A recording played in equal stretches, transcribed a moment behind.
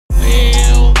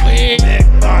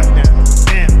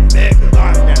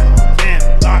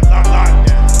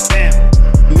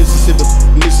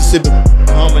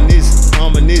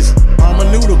this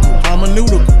hermeneutical.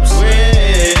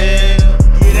 Well,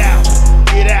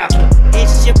 get out.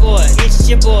 It's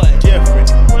your boy, Jeffrey.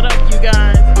 What up, you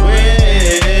guys?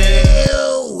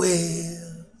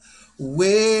 Well,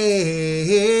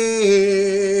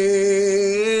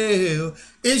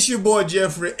 it's your boy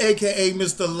Jeffrey, aka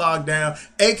Mr. Lockdown,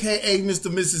 aka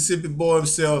Mr. Mississippi Boy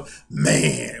himself.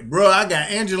 Man, bro, I got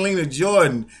Angelina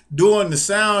doing the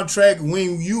soundtrack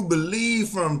When You Believe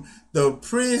from the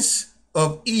Prince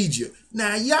of Egypt.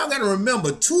 Now, y'all got to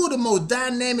remember, two of the most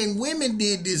dynamic women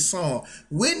did this song.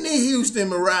 Whitney Houston,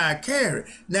 Mariah Carey.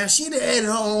 Now, she done added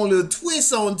her own little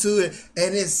twist onto it,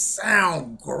 and it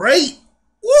sounds great.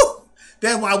 Woo!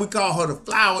 That's why we call her the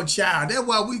flower child. That's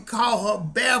why we call her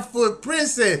barefoot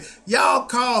princess. Y'all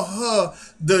call her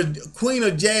the queen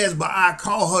of jazz, but I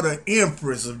call her the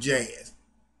empress of jazz.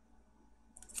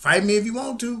 Fight me if you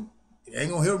want to. It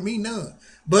ain't gonna help me none.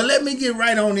 But let me get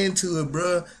right on into it,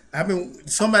 bruh.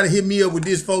 Somebody hit me up with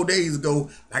this 4 days ago.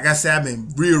 Like I said, I've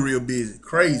been real busy.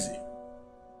 Crazy.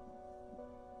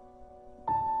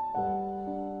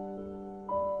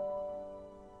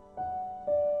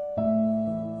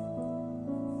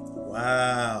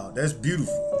 Wow, that's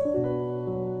beautiful.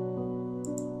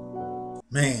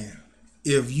 Man,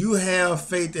 if you have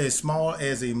faith as small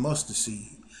as a mustard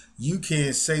seed, you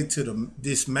can say to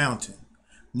this mountain,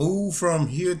 move from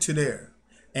here to there,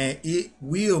 and it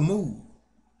will move.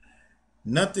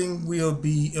 Nothing will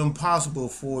be impossible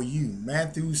for you.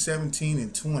 Matthew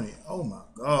 17:20. Oh my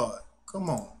God. Come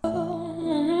on.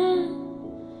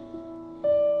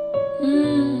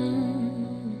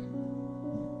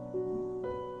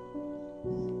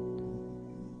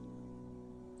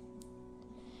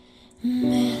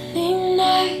 Many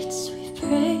nights we've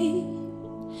prayed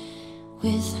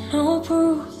with no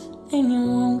proof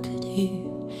anyone could hear.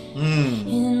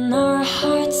 In our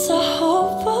hearts a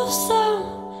hopeful sound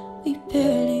we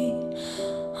barely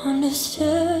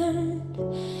understand.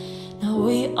 Now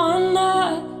we are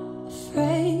not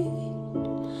afraid,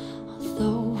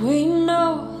 although we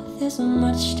know there's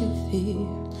much to fear.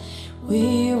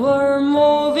 We were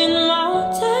moving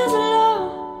mountains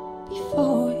long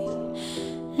before we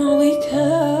know we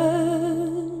could.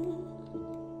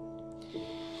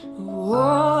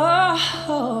 Whoa,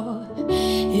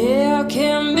 there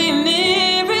can be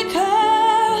miracles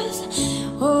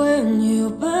when you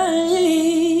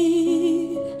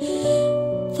believe.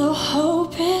 Though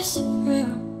hope is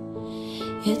real,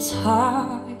 it's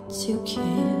hard to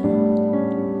kill.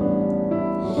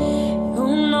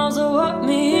 Who knows what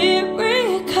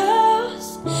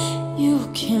miracles you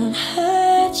can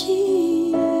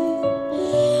achieve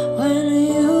when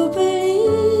you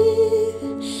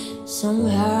believe?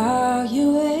 Somehow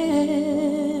you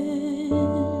win.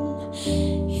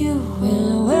 You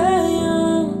will when you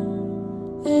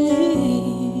believe.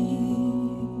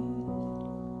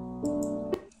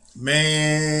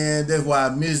 Man, that's why I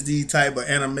miss these type of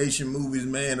animation movies,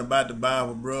 man, about the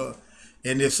Bible, bro.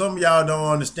 And if some of y'all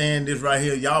don't understand this right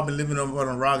here, y'all been living on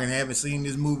a rock and haven't seen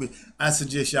this movie, I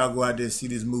suggest y'all go out there and see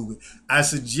this movie. I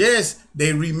suggest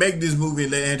they remake this movie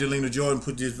and let Angelina Jordan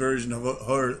put this version of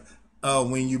her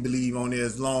When You Believe on there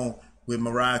as long with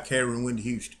Mariah Carey and Whitney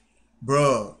Houston.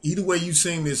 Bruh, either way you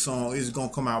sing this song, it's going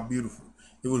to come out beautiful.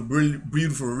 It was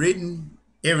beautiful written,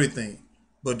 everything.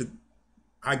 But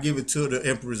I give it to the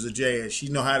Empress of Jazz. She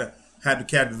know how to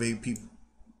captivate people.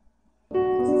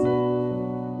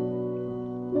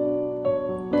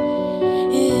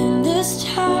 In this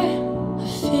time of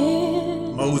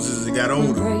fear, Moses got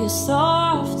older. Pray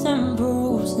soft and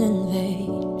bruised in vain.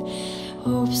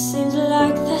 Hope seems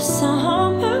like the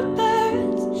summer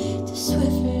birds, too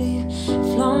swiftly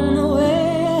flown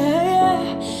away.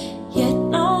 Yet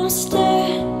now I'm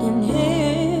standing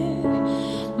here,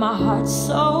 my heart's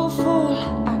so full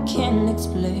I can't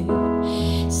explain.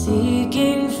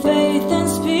 Seeking faith and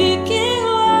speaking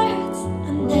words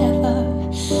I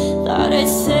never thought I'd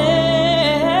say.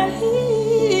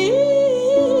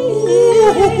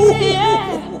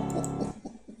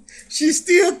 She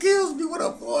still kills me with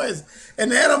her voice.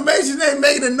 And the animation ain't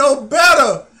making it no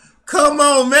better. Come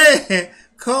on, man.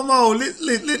 Come on.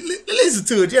 Listen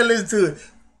to it. Yeah, listen to it.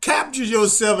 Capture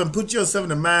yourself and put yourself in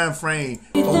the mind frame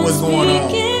of what's going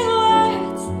on.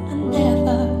 Words I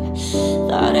never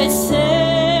thought I'd say.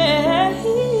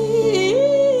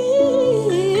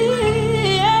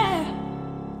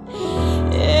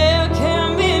 There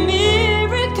can be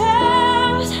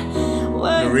miracles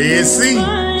when The Red Sea.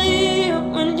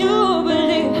 when you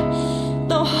believe.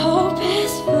 The hope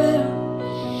is real,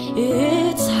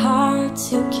 it's hard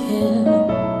to kill.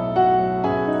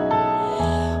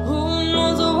 Who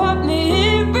knows what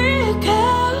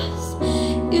miracles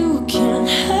you can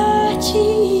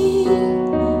achieve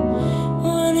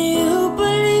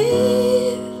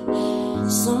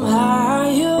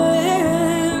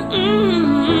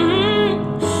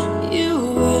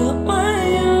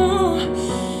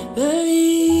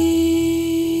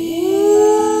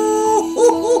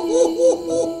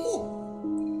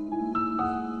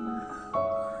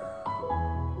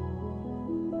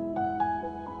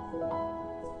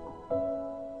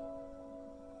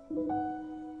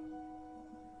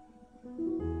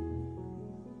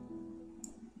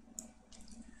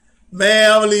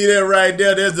Man, I'm gonna leave that right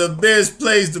there. That's the best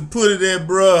place to put it at,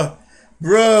 bruh.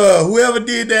 Bruh, whoever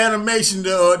did the animation,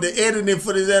 the editing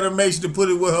for this animation to put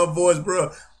it with her voice,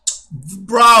 bruh.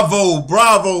 Bravo,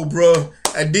 bravo, bruh.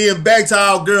 And then back to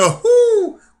our girl.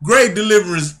 Whoo, great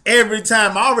deliverance every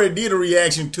time. I already did a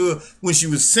reaction to her when she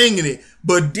was singing it.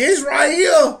 But this right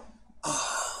here,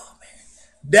 oh, man.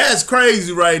 That's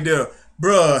crazy right there.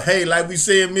 Bruh, hey, like we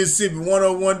say in Mississippi,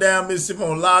 101 down Mississippi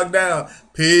on lockdown.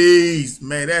 Peace.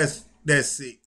 Man, that's sick.